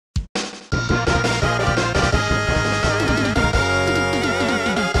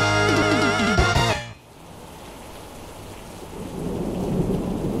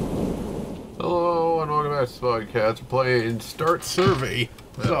podcast playing Start Survey.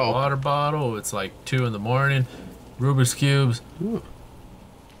 So water bottle. It's like 2 in the morning. Rubik's cubes. Ooh.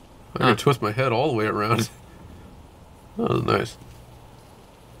 I can twist my head all the way around. That was nice.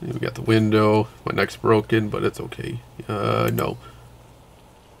 We got the window. My neck's broken, but it's okay. No.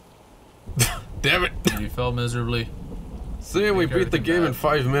 Damn it! You fell miserably. See, we beat the game in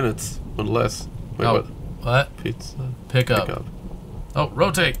 5 minutes. Unless. Wait, oh, what? Pizza. Pick up. Oh,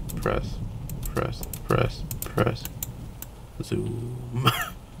 rotate. Press. Press. Press. Press. Zoom.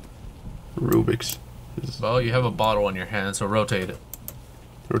 Rubik's. Well, you have a bottle in your hand, so rotate it.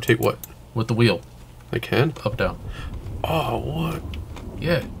 Rotate what? With the wheel. I can? Up, down. Oh, what?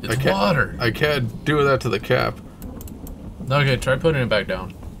 Yeah, it's water. I can't do that to the cap. Okay, try putting it back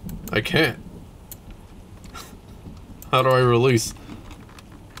down. I can't. How do I release?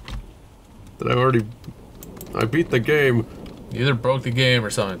 I beat the game. You either broke the game or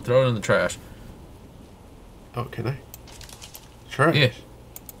something. Throw it in the trash. Oh, can I? Trash? Yeah.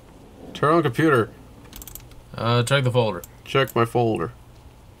 Turn on computer. Check the folder. Check my folder.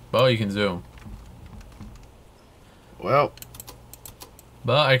 Well, you can zoom. Well.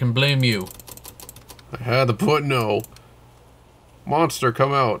 But I can blame you. I had to put no. Monster,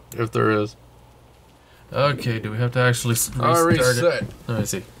 come out, if there is. Okay, do we have to actually restart reset. it? Let me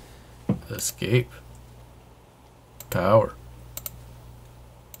see. Escape. Power.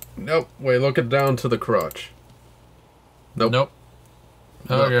 Nope. Wait, look it down to the crotch. Nope. Nope.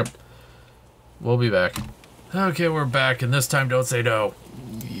 Okay. We'll be back. Okay, we're back, and this time don't say no.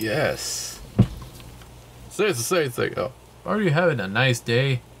 Yes. Say it's the same thing. Oh. Are you having a nice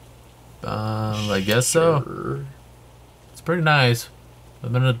day? I guess so. It's pretty nice.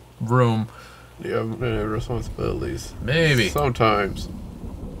 I'm in a room. You have responsibilities. Maybe. Sometimes.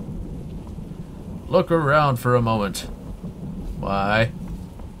 Look around for a moment. Why?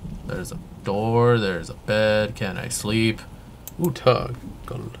 There's a door, there's a bed. Can I sleep? Ooh, tug.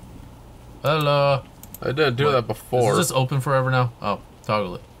 Hello. I didn't do that before. Is this open forever now? Oh,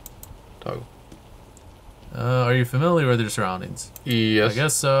 toggle it. Toggle. Are you familiar with your surroundings? Yes. I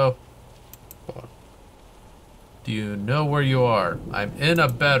guess so. Do you know where you are? I'm in a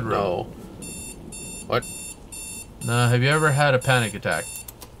bedroom. No. What? Have you ever had a panic attack?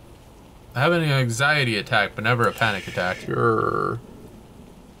 I have an anxiety attack, but never a panic attack. Sure.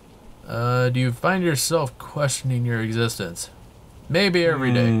 Do you find yourself questioning your existence? Maybe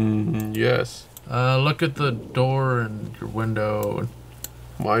every day. Yes. Look at the door and your window.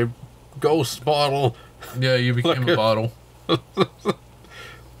 My ghost bottle. Yeah, you became a bottle.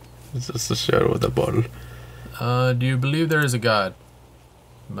 It's just a shadow of the bottle. Do you believe there is a God?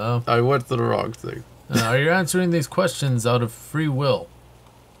 No. I went to the wrong thing. Are you answering these questions out of free will?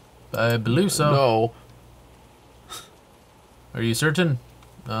 I believe so. No. Are you certain?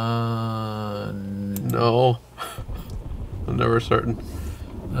 No. I'm never certain.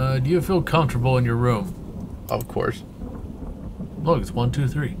 Do you feel comfortable in your room? Of course. Look, it's 1, 2,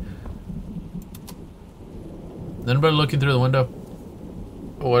 3. Anybody looking through the window?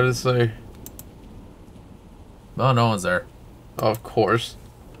 What did it say? Oh, no one's there. Of course.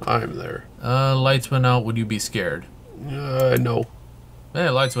 I'm there. Lights went out. Would you be scared? No. Hey,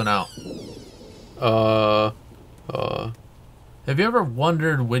 lights went out. Have you ever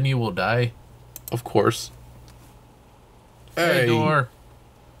wondered when you will die? Of course. Hey, door.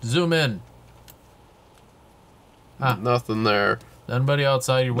 Zoom in. Nothing there. Anybody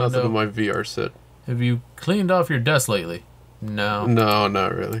outside your window? Nothing in my VR set. Have you cleaned off your desk lately? No. No,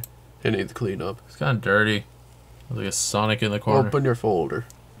 not really. It needs clean up. It's kind of dirty. There's like a Sonic in the corner. Open your folder.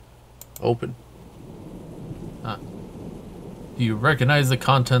 Open. Do you recognize the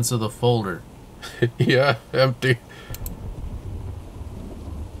contents of the folder? Yeah, empty.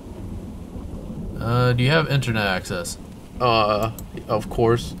 Do you have internet access? Of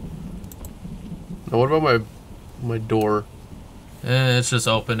course. Now what about my door? It's just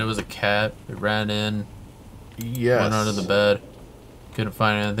open. It was a cat. It ran in. Yes. Went under the bed. Couldn't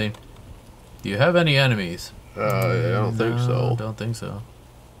find anything. Do you have any enemies? I don't think so. Don't think so.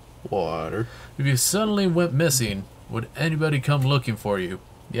 Water. If you suddenly went missing, would anybody come looking for you?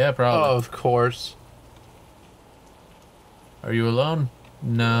 Yeah, probably. Of course. Are you alone?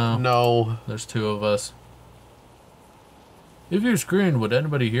 No. No. There's 2 of us. If you screamed, would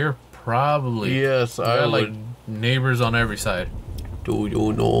anybody hear? Probably. Yes, I would. Like neighbors on every side. Do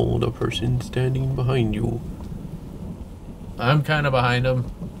you know the person standing behind you? I'm kind of behind him.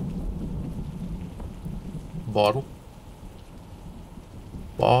 Bottle.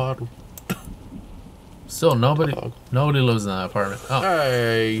 Bottle. Still, nobody lives in that apartment. Oh.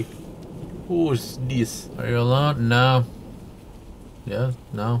 Hey. Who's this? Are you alone? No. Yeah,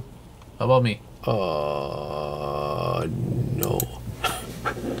 no. How about me? No.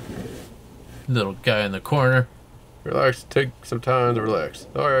 Little guy in the corner. Relax. Take some time to relax.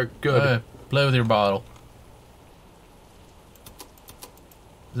 Alright, good. Alright, play with your bottle.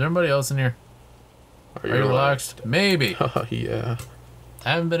 Is there anybody else in here? Are Are you relaxed? Maybe. Yeah. I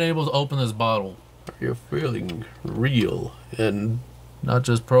haven't been able to open this bottle. Are you feeling real and... Not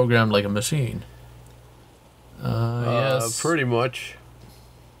just programmed like a machine. Yes. Pretty much.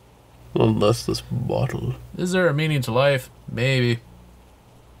 Unless this bottle... Is there a meaning to life? Maybe.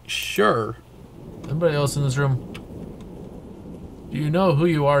 Sure. Anybody else in this room? Do you know who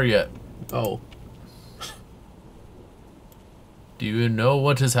you are yet? Oh. Do you know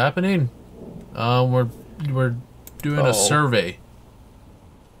what is happening? We're doing a survey.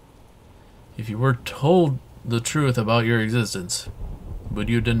 If you were told the truth about your existence, would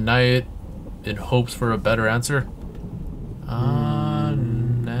you deny it in hopes for a better answer? Nah.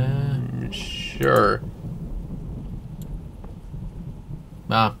 Sure.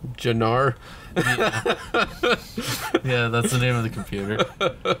 Nah. Jenar. Yeah, that's the name of the computer.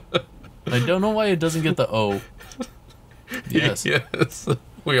 I don't know why it doesn't get the O. Yes. Yes.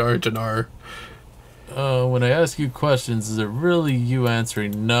 We are Jenar. When I ask you questions, is it really you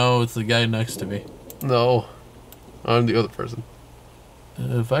answering? No, it's the guy next to me. No. I'm the other person.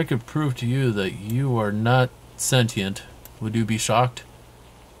 If I could prove to you that you are not sentient, would you be shocked?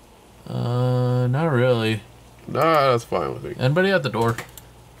 Not really. Nah, that's fine with me. Anybody at the door?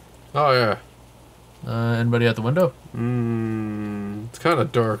 Oh, yeah. Anybody at the window? It's kind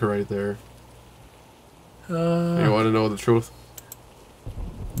of dark right there. You want to know the truth?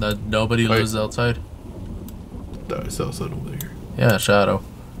 That nobody lives outside? I saw something over there. Yeah, shadow.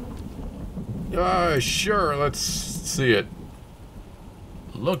 Sure, let's see it.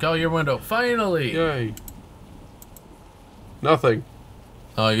 Look out your window. Finally! Yay. Nothing.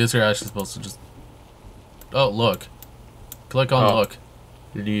 Oh, I guess you're actually supposed to just... Oh, look. Click on look.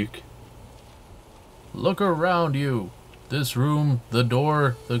 Leak. Look around you. This room, the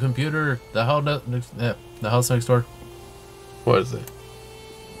door, the computer, the house next door. What is it?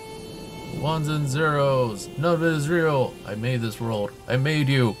 Ones and zeros. None of it is real. I made this world. I made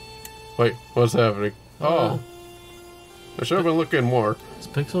you. Wait, what's happening? Oh. I should have been looking more. Is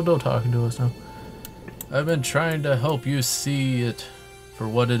Pixeldo talking to us now? I've been trying to help you see it for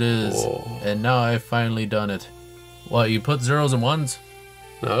what it is. Whoa. And now I've finally done it. What, you put zeros and ones?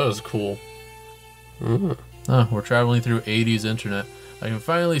 No, that was cool. We're traveling through 80s internet. I can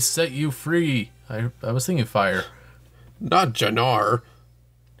finally set you free. I was thinking fire. Not Jenar.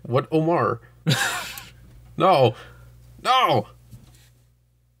 What Omar? No. No!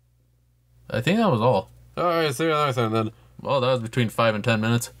 I think that was all. Alright, see you next time then. Well, that was between 5 and 10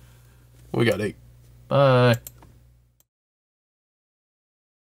 minutes. We got 8. Bye.